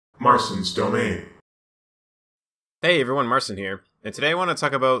Marson's Domain. Hey everyone, Marson here, and today I want to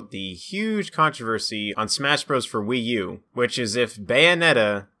talk about the huge controversy on Smash Bros. For Wii U, which is if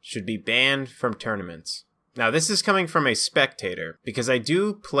Bayonetta should be banned from tournaments. Now this is coming from a spectator, because I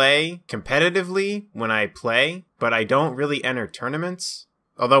do play competitively when I play, but I don't really enter tournaments.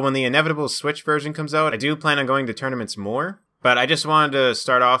 Although when the inevitable Switch version comes out, I do plan on going to tournaments more. But I just wanted to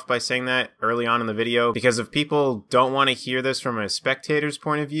start off by saying that early on in the video, because if people don't want to hear this from a spectator's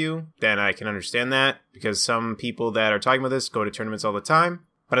point of view, then I can understand that, because some people that are talking about this go to tournaments all the time.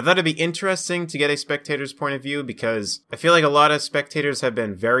 But I thought it'd be interesting to get a spectator's point of view, because I feel like a lot of spectators have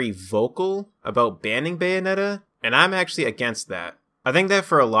been very vocal about banning Bayonetta, and I'm actually against that. I think that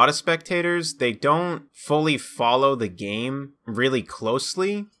for a lot of spectators, they don't fully follow the game really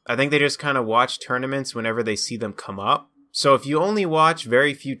closely. I think they just kind of watch tournaments whenever they see them come up. So if you only watch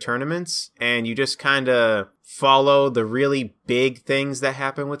very few tournaments and you just kind of follow the really big things that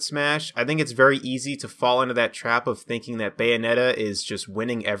happen with Smash, I think it's very easy to fall into that trap of thinking that Bayonetta is just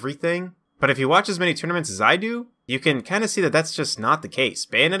winning everything. But if you watch as many tournaments as I do, you can kind of see that that's just not the case.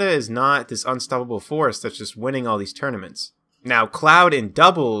 Bayonetta is not this unstoppable force that's just winning all these tournaments. Now, Cloud in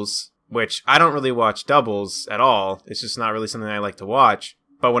doubles, which I don't really watch doubles at all, it's just not really something I like to watch.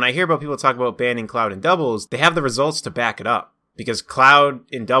 But when I hear about people talk about banning Cloud in doubles, they have the results to back it up. Because Cloud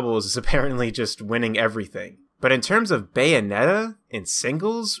in doubles is apparently just winning everything. But in terms of Bayonetta in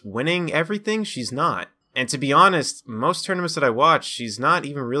singles, winning everything, she's not. And to be honest, most tournaments that I watch, she's not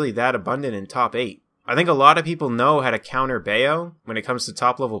even really that abundant in top 8. I think a lot of people know how to counter Bayo when it comes to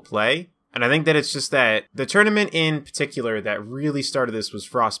top level play. And I think that it's just that the tournament in particular that really started this was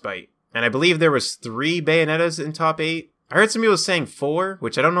Frostbite. And I believe there was 3 Bayonettas in top 8. I heard some people saying 4,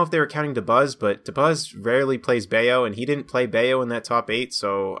 which I don't know if they were counting DeBuzz, but DeBuzz rarely plays Bayo, and he didn't play Bayo in that top 8,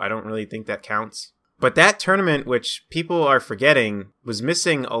 so I don't really think that counts. But that tournament, which people are forgetting, was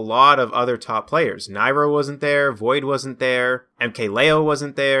missing a lot of other top players. Nairo wasn't there, Void wasn't there, MKLeo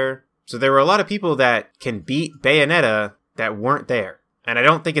wasn't there. So there were a lot of people that can beat Bayonetta that weren't there. And I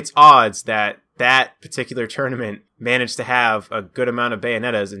don't think it's odds that that particular tournament managed to have a good amount of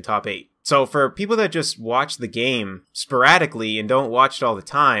Bayonettas in top 8. So for people that just watch the game sporadically and don't watch it all the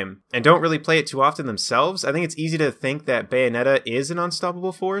time, and don't really play it too often themselves, I think it's easy to think that Bayonetta is an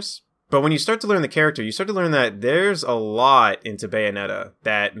unstoppable force. But when you start to learn the character, you start to learn that there's a lot into Bayonetta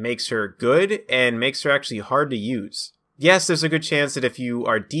that makes her good and makes her actually hard to use. Yes, there's a good chance that if you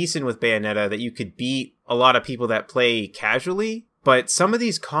are decent with Bayonetta that you could beat a lot of people that play casually, but some of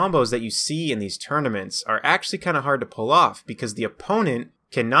these combos that you see in these tournaments are actually kind of hard to pull off because the opponent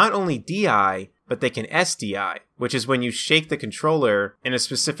can not only DI, but they can SDI, which is when you shake the controller in a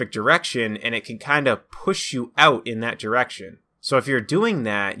specific direction and it can kind of push you out in that direction. So if you're doing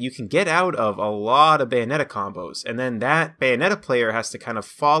that, you can get out of a lot of Bayonetta combos, and then that Bayonetta player has to kind of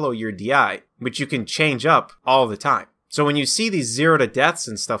follow your DI, which you can change up all the time. So when you see these 0 to deaths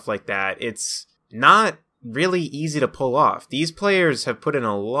and stuff like that, it's not really easy to pull off. These players have put in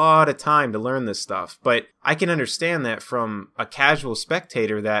a lot of time to learn this stuff, but I can understand that from a casual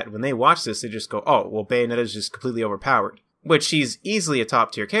spectator that when they watch this, they just go, oh, well, Bayonetta's just completely overpowered. Which she's easily a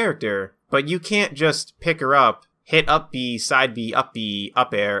top tier character, but you can't just pick her up, hit up B, side B, up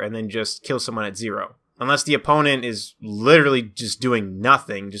air, and then just kill someone at 0. Unless the opponent is literally just doing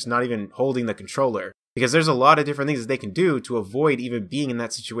nothing, just not even holding the controller. Because there's a lot of different things that they can do to avoid even being in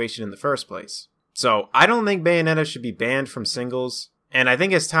that situation in the first place. So I don't think Bayonetta should be banned from singles, and I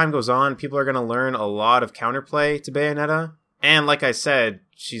think as time goes on, people are going to learn a lot of counterplay to Bayonetta, and like I said,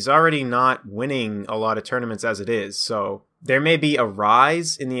 she's already not winning a lot of tournaments as it is, so there may be a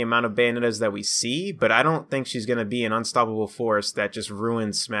rise in the amount of Bayonettas that we see, but I don't think she's going to be an unstoppable force that just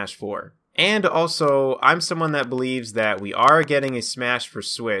ruins Smash 4. And also, I'm someone that believes that we are getting a Smash for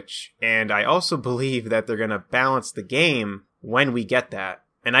Switch, and I also believe that they're going to balance the game when we get that.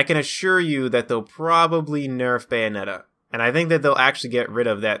 And I can assure you that they'll probably nerf Bayonetta. And I think that they'll actually get rid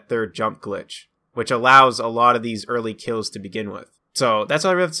of that third jump glitch, which allows a lot of these early kills to begin with. So that's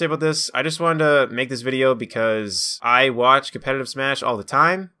all I really have to say about this. I just wanted to make this video because I watch competitive Smash all the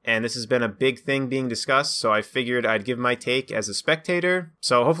time, and this has been a big thing being discussed, so I figured I'd give my take as a spectator.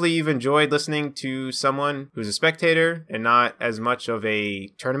 So hopefully you've enjoyed listening to someone who's a spectator and not as much of a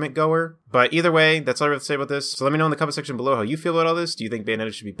tournament goer. But either way, that's all I have to say about this. So let me know in the comment section below how you feel about all this. Do you think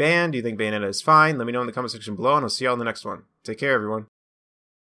Bayonetta should be banned? Do you think Bayonetta is fine? Let me know in the comment section below, and I'll see y'all in the next one. Take care, everyone.